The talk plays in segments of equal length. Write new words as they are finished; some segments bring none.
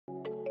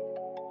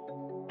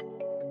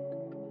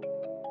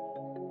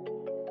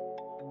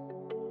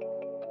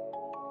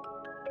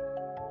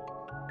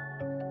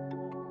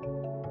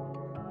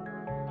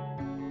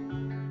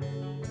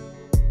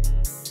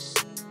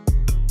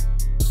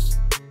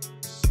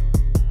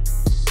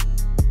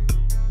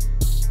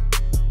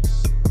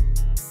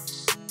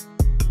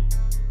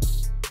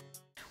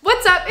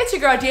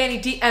your girl,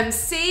 Dani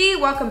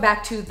DMC. Welcome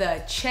back to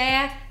the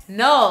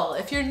channel.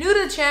 If you're new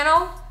to the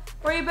channel,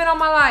 where you been all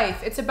my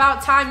life? It's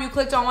about time you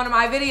clicked on one of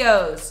my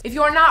videos. If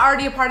you are not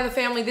already a part of the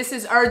family, this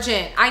is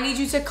urgent. I need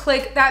you to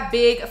click that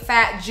big,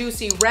 fat,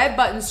 juicy red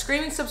button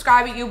screaming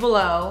subscribe at you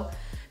below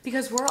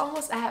because we're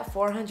almost at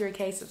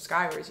 400K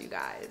subscribers, you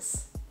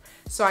guys.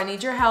 So I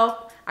need your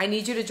help. I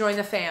need you to join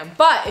the fam.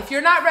 But if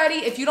you're not ready,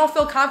 if you don't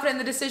feel confident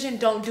in the decision,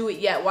 don't do it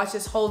yet. Watch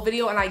this whole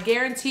video and I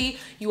guarantee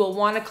you will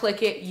want to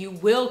click it. You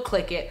will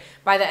click it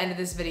by the end of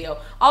this video.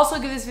 Also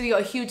give this video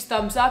a huge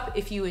thumbs up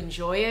if you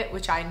enjoy it,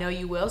 which I know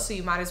you will, so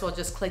you might as well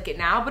just click it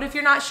now. But if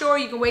you're not sure,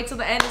 you can wait till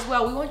the end as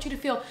well. We want you to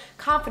feel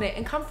confident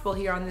and comfortable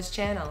here on this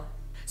channel.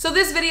 So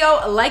this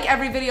video, like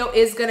every video,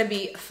 is gonna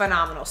be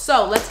phenomenal.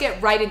 So let's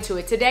get right into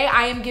it. Today,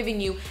 I am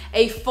giving you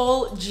a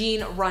full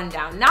jean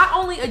rundown. Not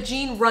only a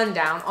jean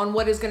rundown on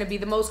what is gonna be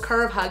the most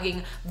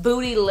curve-hugging,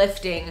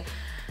 booty-lifting,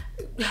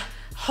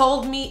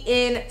 hold me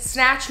in,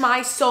 snatch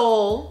my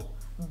soul,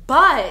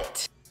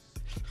 but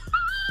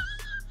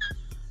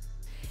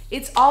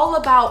it's all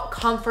about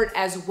comfort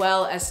as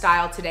well as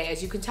style today.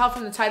 As you can tell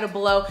from the title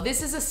below,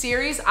 this is a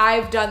series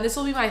I've done. This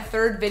will be my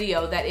third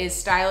video that is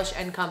stylish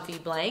and comfy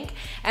blank.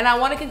 And I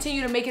wanna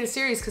continue to make it a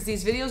series because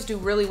these videos do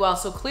really well.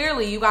 So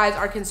clearly you guys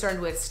are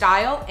concerned with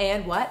style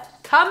and what?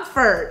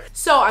 Comfort.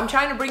 So I'm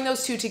trying to bring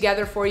those two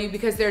together for you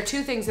because there are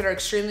two things that are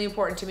extremely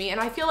important to me, and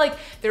I feel like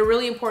they're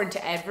really important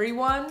to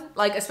everyone,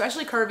 like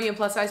especially curvy and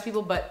plus size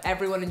people, but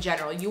everyone in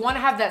general. You want to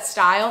have that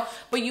style,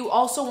 but you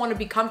also want to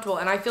be comfortable,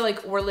 and I feel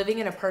like we're living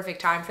in a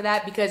perfect time for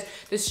that because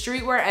the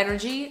streetwear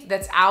energy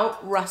that's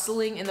out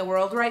rustling in the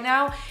world right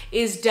now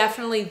is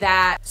definitely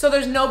that. So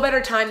there's no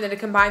better time than to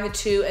combine the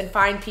two and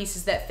find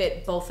pieces that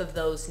fit both of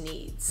those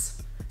needs.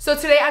 So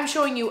today I'm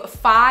showing you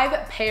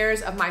 5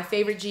 pairs of my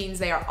favorite jeans.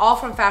 They are all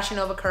from Fashion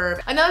Nova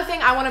Curve. Another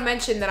thing I wanna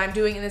mention that I'm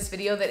doing in this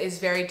video that is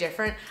very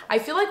different, I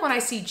feel like when I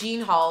see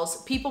jean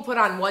hauls, people put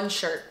on one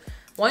shirt,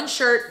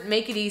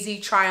 make it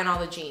easy, try on all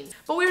the jeans.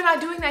 But we're not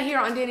doing that here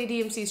on Dani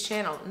DMC's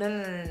channel.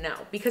 No,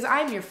 because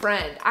I'm your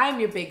friend, I am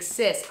your big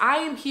sis. I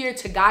am here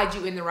to guide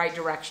you in the right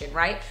direction,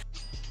 right?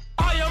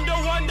 I am the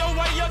one, the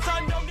way your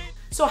son don't need.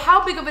 So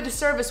how big of a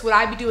disservice would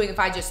I be doing if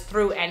I just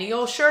threw any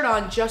old shirt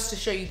on just to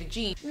show you the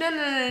jeans?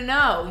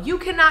 No. You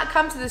cannot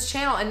come to this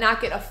channel and not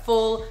get a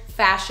full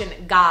fashion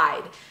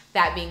guide.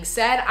 That being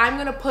said, I'm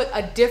gonna put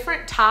a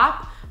different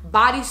top,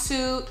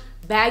 bodysuit,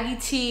 baggy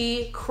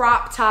tee,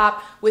 crop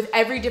top with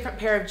every different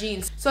pair of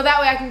jeans. So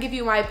that way I can give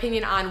you my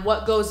opinion on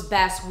what goes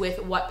best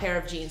with what pair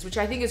of jeans, which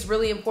I think is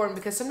really important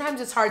because sometimes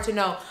it's hard to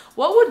know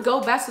what would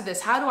go best with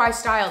this. How do I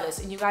style this?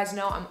 And you guys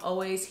know I'm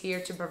always here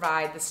to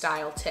provide the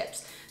style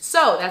tips.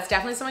 So that's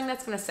definitely something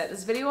that's gonna set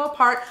this video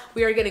apart.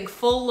 We are getting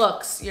full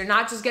looks. You're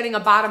not just getting a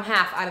bottom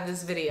half out of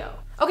this video.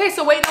 Okay,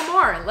 so wait no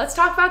more. Let's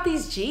talk about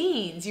these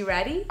jeans. You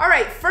ready? All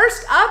right,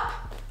 first up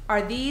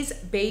are these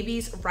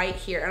babies right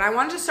here. And I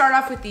wanted to start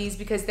off with these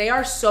because they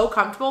are so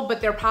comfortable, but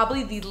they're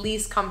probably the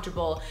least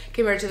comfortable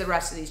compared to the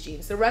rest of these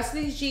jeans. The rest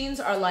of these jeans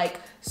are like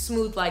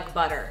smooth like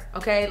butter,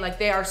 okay? Like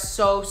they are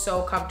so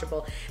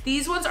comfortable.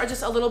 These ones are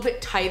just a little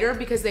bit tighter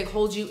because they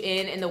hold you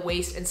in the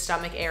waist and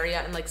stomach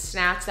area and like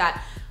snatch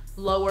that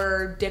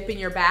lower dip in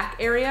your back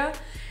area.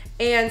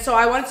 And so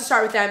I wanted to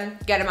start with them,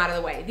 get them out of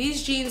the way.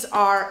 These jeans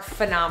are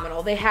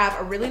phenomenal. They have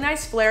a really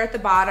nice flare at the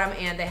bottom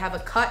and they have a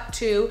cut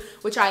too,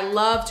 which I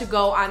love to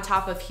go on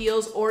top of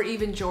heels or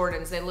even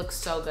Jordans. They look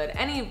so good.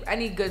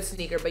 Any good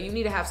sneaker, but you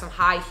need to have some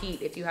high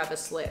heat if you have a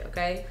slit,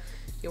 okay?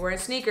 If you're wearing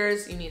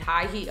sneakers, you need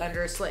high heat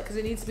under a slit because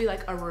it needs to be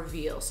like a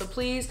reveal. So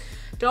please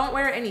don't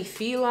wear any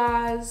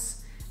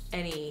Filas,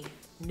 any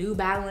New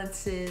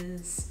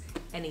Balances,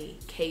 any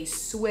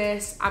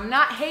K-Swiss. I'm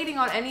not hating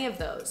on any of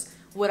those.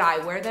 Would I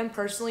wear them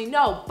personally?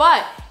 No,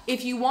 but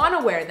if you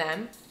wanna wear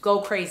them,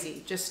 go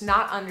crazy. Just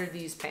not under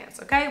these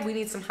pants, okay? We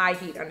need some high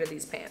heat under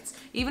these pants,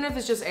 even if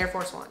it's just Air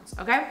Force Ones,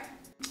 okay?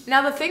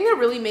 Now the thing that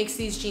really makes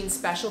these jeans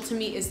special to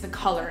me is the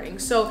coloring.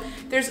 So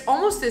there's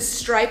almost this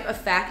stripe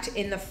effect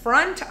in the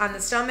front on the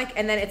stomach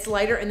and then it's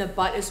lighter in the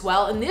butt as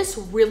well. And this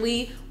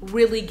really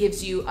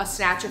gives you a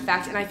snatch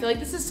effect. And I feel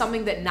like this is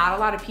something that not a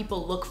lot of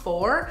people look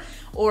for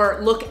or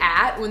look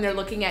at when they're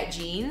looking at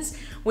jeans.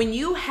 When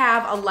you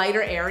have a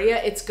lighter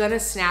area, it's gonna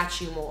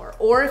snatch you more.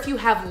 Or if you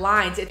have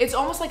lines, it's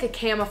almost like a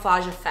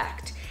camouflage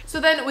effect. So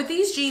then with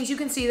these jeans, you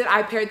can see that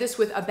I paired this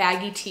with a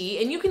baggy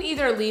tee, and you can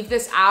either leave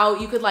this out,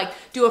 you could like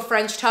do a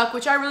French tuck,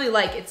 which I really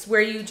like. It's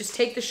where you just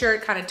take the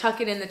shirt, kind of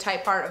tuck it in the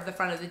tight part of the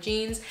front of the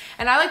jeans,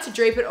 and I like to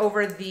drape it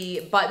over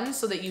the button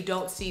so that you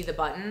don't see the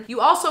button. You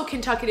also can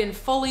tuck it in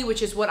fully,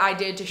 which is what I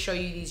did to show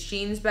you these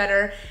jeans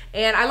better,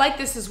 and I like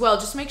this as well.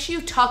 Just make sure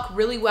you tuck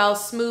really well,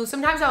 smooth.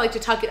 Sometimes I like to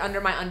tuck it under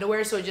my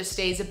underwear so it just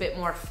stays a bit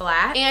more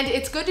flat, and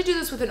it's good to do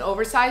this with an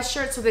oversized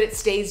shirt so that it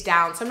stays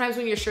down. Sometimes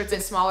when your shirt's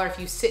is smaller, if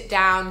you sit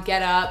down,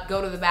 get up, go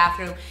to the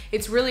bathroom,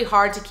 it's really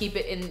hard to keep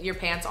it in your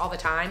pants all the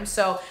time.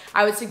 So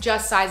I would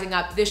suggest sizing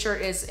up. This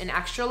shirt is an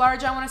extra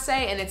large, I wanna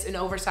say, and it's an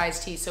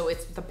oversized tee, so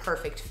it's the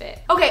perfect fit.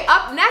 Okay,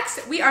 up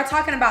next, we are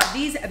talking about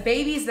these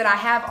babies that I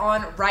have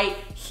on right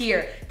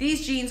here.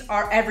 These jeans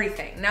are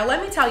everything. Now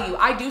let me tell you,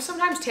 I do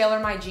sometimes tailor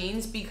my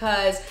jeans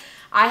because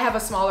I have a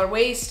smaller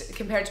waist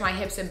compared to my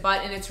hips and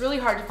butt, and it's really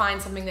hard to find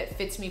something that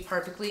fits me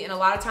perfectly, and a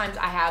lot of times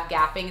I have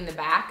gapping in the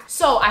back.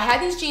 So I had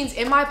these jeans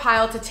in my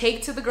pile to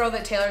take to the girl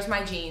that tailors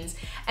my jeans,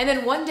 and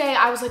then one day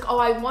I was like, oh,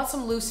 I want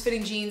some loose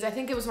fitting jeans. I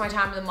think it was my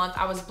time of the month.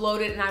 I was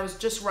bloated and I was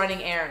just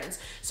running errands.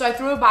 So I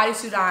threw a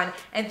bodysuit on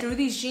and threw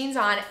these jeans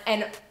on,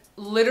 and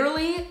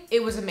literally,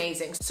 it was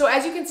amazing. So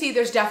as you can see,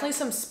 there's definitely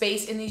some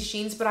space in these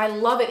jeans, but I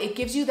love it. It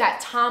gives you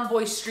that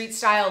tomboy street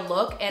style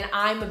look, and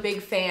I'm a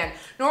big fan.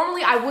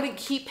 Normally, I wouldn't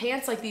keep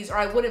pants like these, or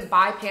I wouldn't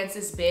buy pants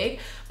this big,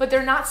 but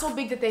they're not so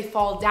big that they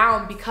fall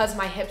down because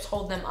my hips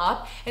hold them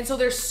up. And so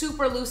they're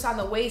super loose on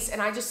the waist,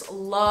 and I just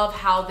love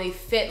how they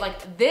fit.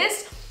 Like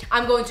this,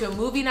 I'm going to a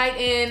movie night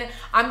in,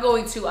 I'm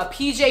going to a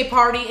PJ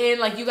party in.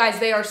 Like, you guys,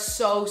 they are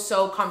so,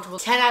 so comfortable.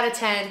 10 out of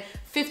 10.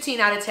 15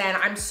 out of 10.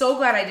 I'm so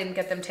glad I didn't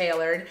get them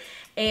tailored,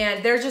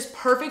 and they're just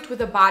perfect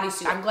with a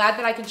bodysuit. I'm glad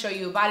that I can show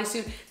you a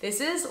bodysuit. This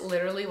is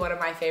literally one of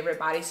my favorite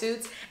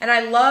bodysuits, and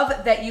I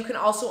love that you can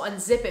also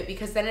unzip it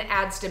because then it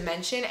adds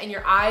dimension and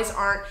your eyes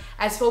aren't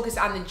as focused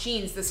on the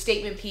jeans. The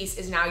statement piece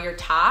is now your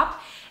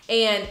top,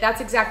 and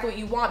that's exactly what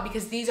you want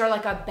because these are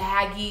like a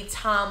baggy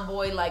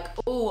tomboy, like,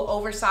 ooh,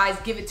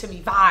 oversized, give it to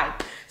me vibe.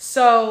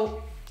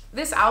 So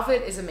this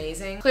outfit is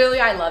amazing. Clearly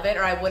I love it,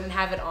 or I wouldn't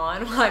have it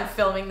on while I'm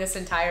filming this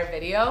entire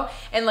video.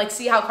 And like,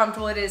 see how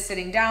comfortable it is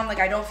sitting down.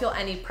 Like, I don't feel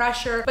any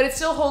pressure, but it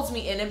still holds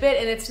me in a bit,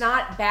 and it's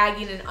not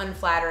baggy in an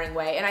unflattering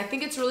way. And I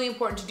think it's really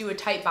important to do a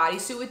tight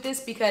bodysuit with this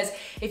because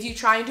if you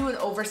try and do an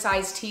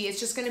oversized tee, it's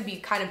just gonna be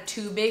kind of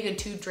too big and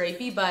too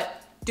drapey,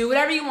 but do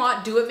whatever you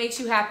want, do what makes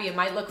you happy. It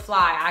might look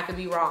fly, I could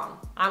be wrong.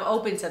 I'm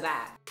open to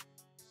that.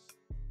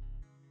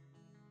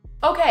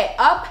 Okay,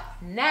 up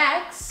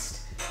next,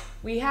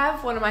 we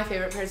have one of my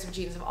favorite pairs of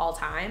jeans of all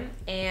time,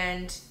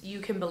 and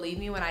you can believe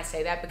me when I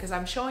say that because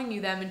I'm showing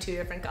you them in 2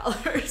 different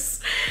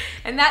colors,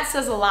 and that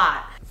says a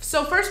lot.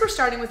 So first we're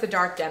starting with the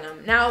dark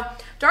denim. Now,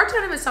 dark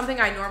denim is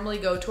something I normally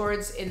go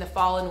towards in the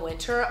fall and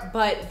winter,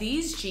 but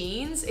these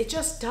jeans, it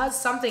just does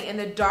something, and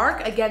the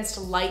dark against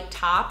light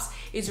tops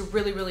is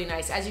really, really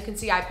nice. As you can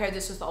see, I paired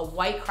this with a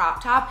white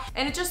crop top,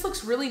 and it just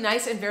looks really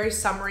nice and very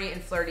summery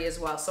and flirty as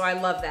well, so I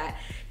love that.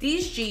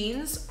 These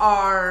jeans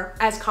are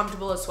as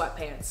comfortable as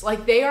sweatpants.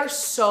 Like, they are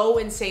so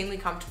insanely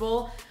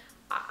comfortable.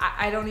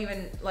 I don't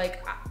even,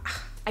 like,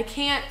 I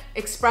can't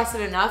express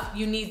it enough.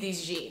 You need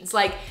these jeans.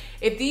 Like,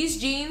 if these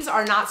jeans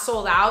are not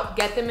sold out,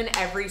 get them in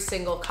every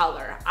single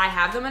color. I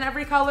have them in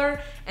every color,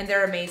 and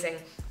they're amazing.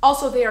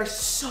 Also, they are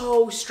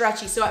so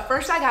stretchy. So at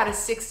first I got a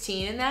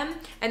 16 in them,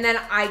 and then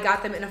I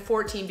got them in a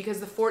 14 because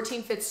the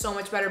 14 fits so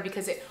much better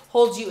because it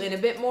holds you in a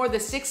bit more. The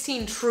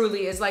 16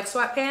 truly is like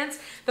sweatpants.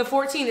 The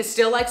 14 is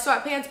still like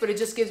sweatpants, but it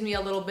just gives me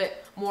a little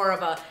bit more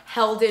of a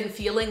held in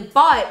feeling.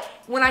 But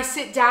when I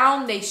sit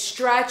down, they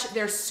stretch,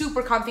 they're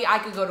super comfy. I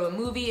could go to a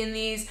movie in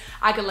these.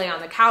 I could lay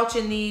on the couch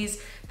in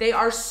these. They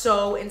are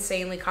so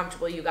insanely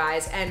comfortable, you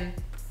guys. And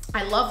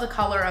I love the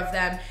color of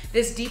them.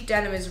 This deep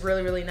denim is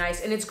really, really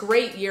nice, and it's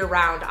great year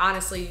round,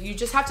 honestly. You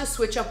just have to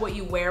switch up what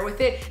you wear with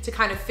it to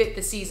kind of fit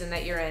the season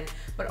that you're in.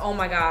 But oh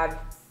my God,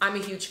 I'm a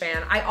huge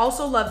fan. I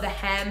also love the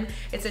hem.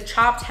 It's a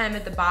chopped hem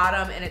at the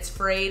bottom, and it's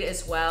frayed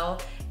as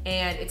well,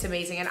 and it's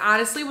amazing. And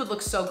honestly, would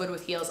look so good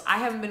with heels. I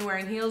haven't been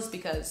wearing heels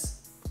because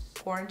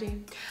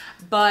quarantine,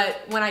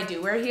 but when I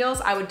do wear heels,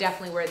 I would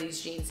definitely wear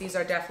these jeans. These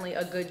are definitely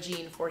a good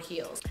jean for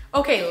heels.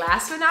 Okay,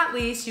 last but not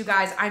least, you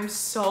guys, I'm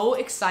so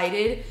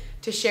excited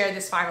to share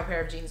this final pair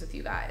of jeans with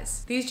you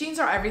guys. These jeans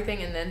are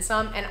everything and then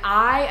some, and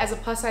I, as a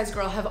plus size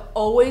girl, have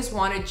always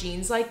wanted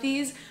jeans like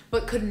these,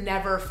 but could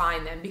never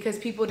find them because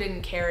people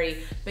didn't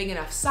carry big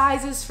enough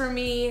sizes for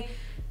me.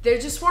 There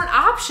just weren't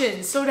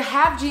options. So to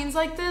have jeans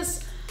like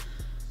this,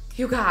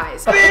 you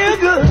guys.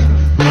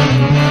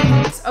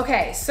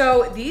 Okay,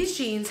 so these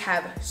jeans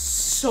have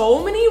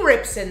so many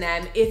rips in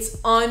them. It's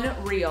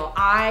unreal.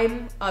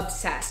 I'm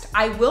obsessed.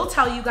 I will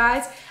tell you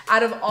guys,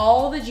 out of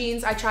all the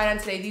jeans I tried on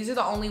today, these are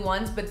the only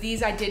ones, but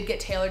these I did get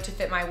tailored to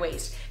fit my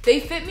waist. They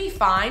fit me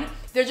fine.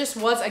 There just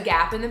was a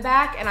gap in the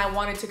back, and I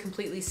wanted to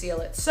completely seal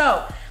it.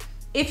 So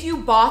if you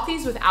bought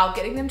these without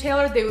getting them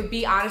tailored, they would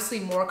be honestly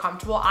more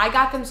comfortable. I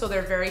got them so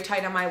they're very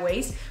tight on my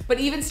waist, but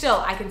even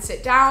still, I can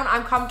sit down,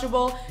 I'm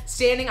comfortable,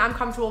 standing, I'm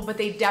comfortable, but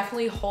they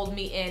definitely hold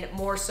me in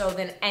more so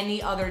than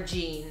any other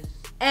jean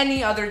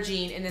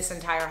in this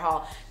entire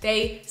haul.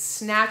 They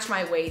snatch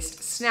my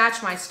waist,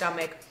 snatch my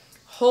stomach,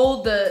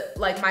 hold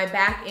my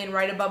back in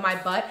right above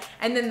my butt,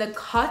 and then the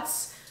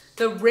cuts,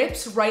 the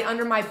rips right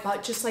under my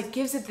butt just like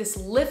gives it this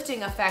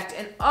lifting effect,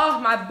 and oh,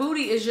 my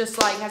booty is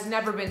just like, has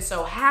never been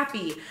so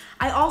happy.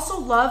 I also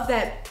love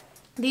that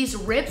these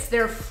rips,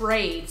 they're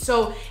frayed.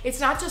 So it's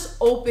not just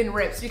open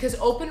rips, because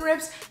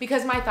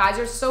my thighs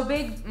are so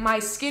big, my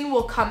skin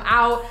will come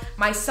out,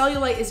 my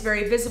cellulite is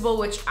very visible,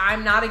 which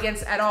I'm not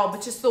against at all,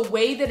 but just the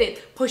way that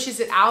it pushes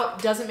it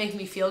out doesn't make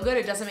me feel good.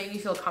 It doesn't make me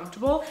feel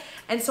comfortable.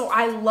 And so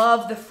I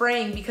love the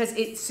fraying because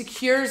it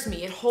secures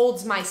me. It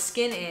holds my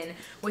skin in,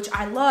 which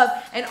I love.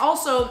 And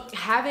also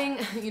having,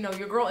 you know,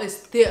 your girl is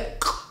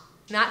thick,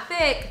 not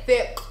thick,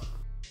 thick.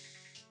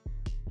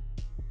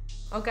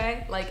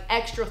 Okay, like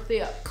extra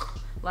thick.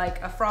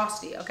 like a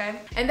Frosty, okay?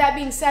 And that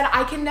being said,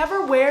 I can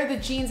never wear the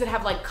jeans that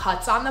have like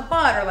cuts on the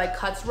butt or like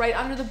cuts right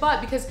under the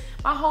butt because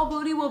my whole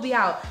booty will be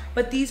out.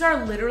 But these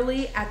are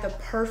literally at the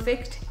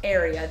perfect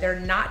area. They're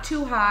not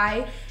too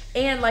high.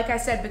 And like I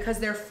said, because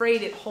they're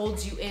frayed, it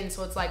holds you in.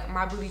 So it's like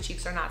my booty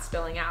cheeks are not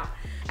spilling out.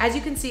 As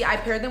you can see, I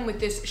paired them with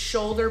this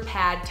shoulder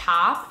pad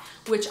top,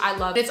 which I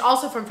love. It's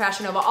also from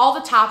Fashion Nova. All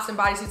the tops and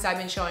bodysuits I've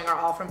been showing are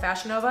all from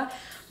Fashion Nova.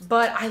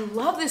 But I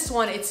love this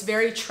one. It's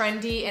very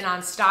trendy and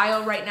on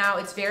style right now.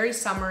 It's very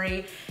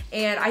summery.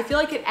 And I feel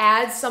like it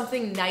adds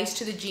something nice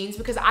to the jeans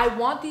because I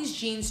want these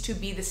jeans to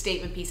be the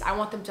statement piece. I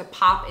want them to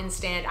pop and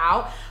stand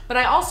out. But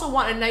I also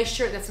want a nice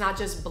shirt that's not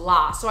just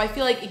blah. So I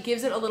feel like it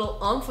gives it a little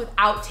oomph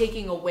without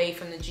taking away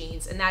from the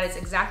jeans. And that is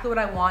exactly what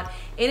I want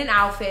in an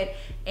outfit.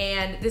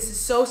 And this is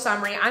so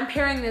summery. I'm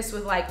pairing this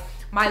with like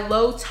my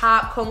low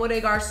top Como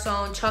des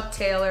Garçons Chuck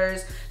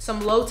Taylors,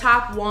 some low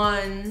top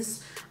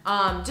ones,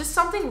 just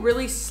something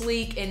really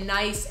sleek and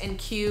nice and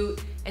cute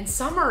and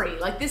summery.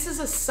 Like this is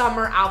a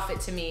summer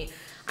outfit to me.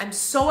 I'm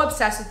so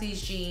obsessed with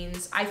these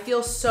jeans. I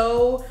feel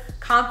so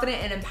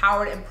confident and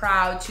empowered and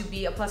proud to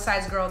be a plus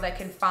size girl that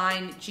can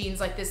find jeans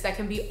like this that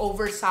can be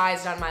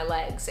oversized on my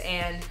legs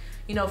and,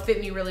 you know,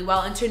 fit me really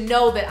well, and to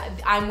know that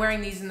I'm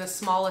wearing these in the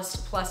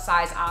smallest plus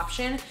size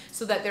option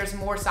so that there's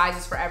more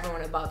sizes for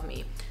everyone above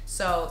me.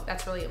 So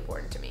that's really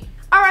important to me.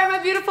 All right, my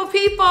beautiful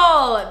people,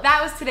 that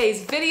was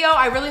today's video.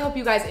 I really hope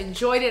you guys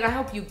enjoyed it. I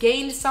hope you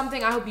gained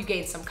something. I hope you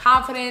gained some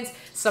confidence,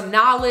 some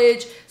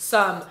knowledge,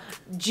 some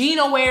jean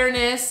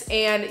awareness,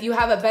 and you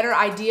have a better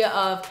idea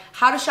of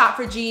how to shop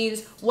for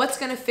jeans, what's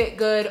gonna fit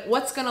good,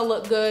 what's gonna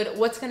look good,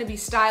 what's gonna be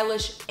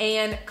stylish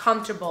and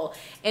comfortable.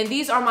 And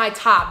these are my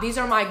top. These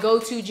are my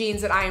go-to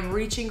jeans that I am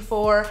reaching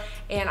for,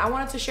 and I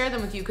wanted to share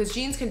them with you because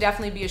jeans can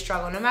definitely be a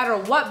struggle. No matter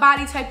what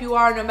body type you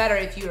are, no matter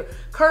if you're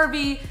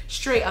curvy,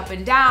 straight up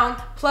and down,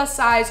 plus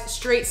size,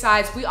 straight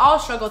size, we all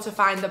struggle to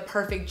find the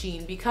perfect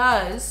jean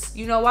because,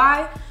 you know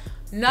why?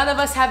 None of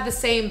us have the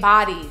same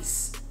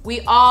bodies.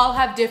 We all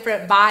have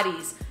different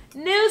bodies.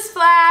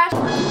 Newsflash!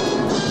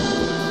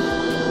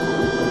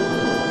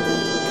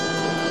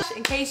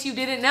 In case you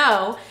didn't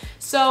know.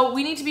 So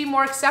we need to be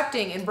more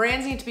accepting and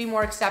brands need to be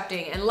more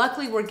accepting. And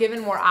luckily we're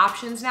given more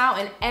options now,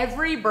 and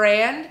every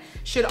brand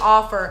should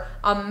offer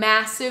a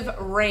massive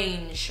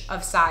range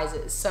of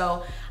sizes.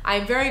 So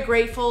I'm very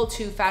grateful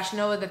to Fashion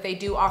Nova that they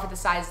do offer the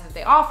sizes that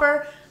they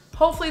offer.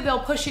 Hopefully they'll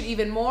push it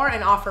even more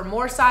and offer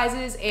more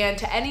sizes. And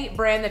to any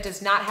brand that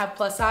does not have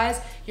plus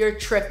size, you're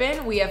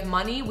tripping. We have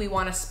money, we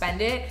wanna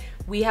spend it.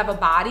 We have a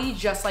body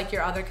just like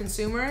your other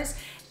consumers,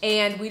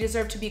 and we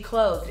deserve to be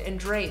clothed and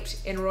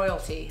draped in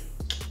royalty.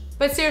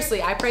 But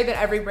seriously, I pray that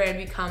every brand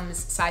becomes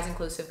size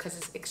inclusive because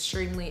it's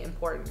extremely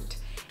important.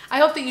 I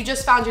hope that you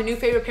just found your new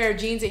favorite pair of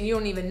jeans and you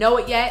don't even know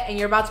it yet, and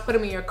you're about to put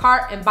them in your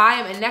cart and buy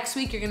them, and next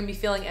week you're gonna be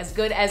feeling as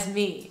good as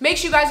me. Make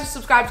sure you guys are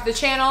subscribed to the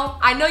channel.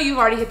 I know you've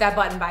already hit that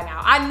button by now.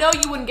 I know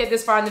you wouldn't get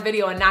this far in the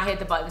video and not hit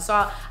the button, so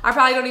I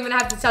probably don't even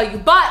have to tell you.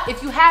 But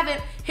if you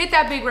haven't, hit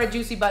that big red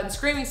juicy button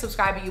screaming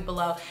subscribe at you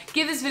below.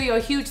 Give this video a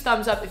huge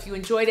thumbs up if you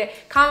enjoyed it.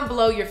 Comment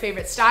below your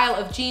favorite style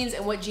of jeans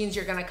and what jeans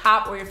you're gonna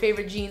cop, or your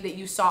favorite jean that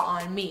you saw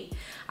on me.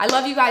 I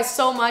love you guys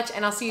so much,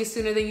 and I'll see you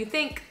sooner than you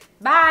think.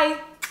 Bye.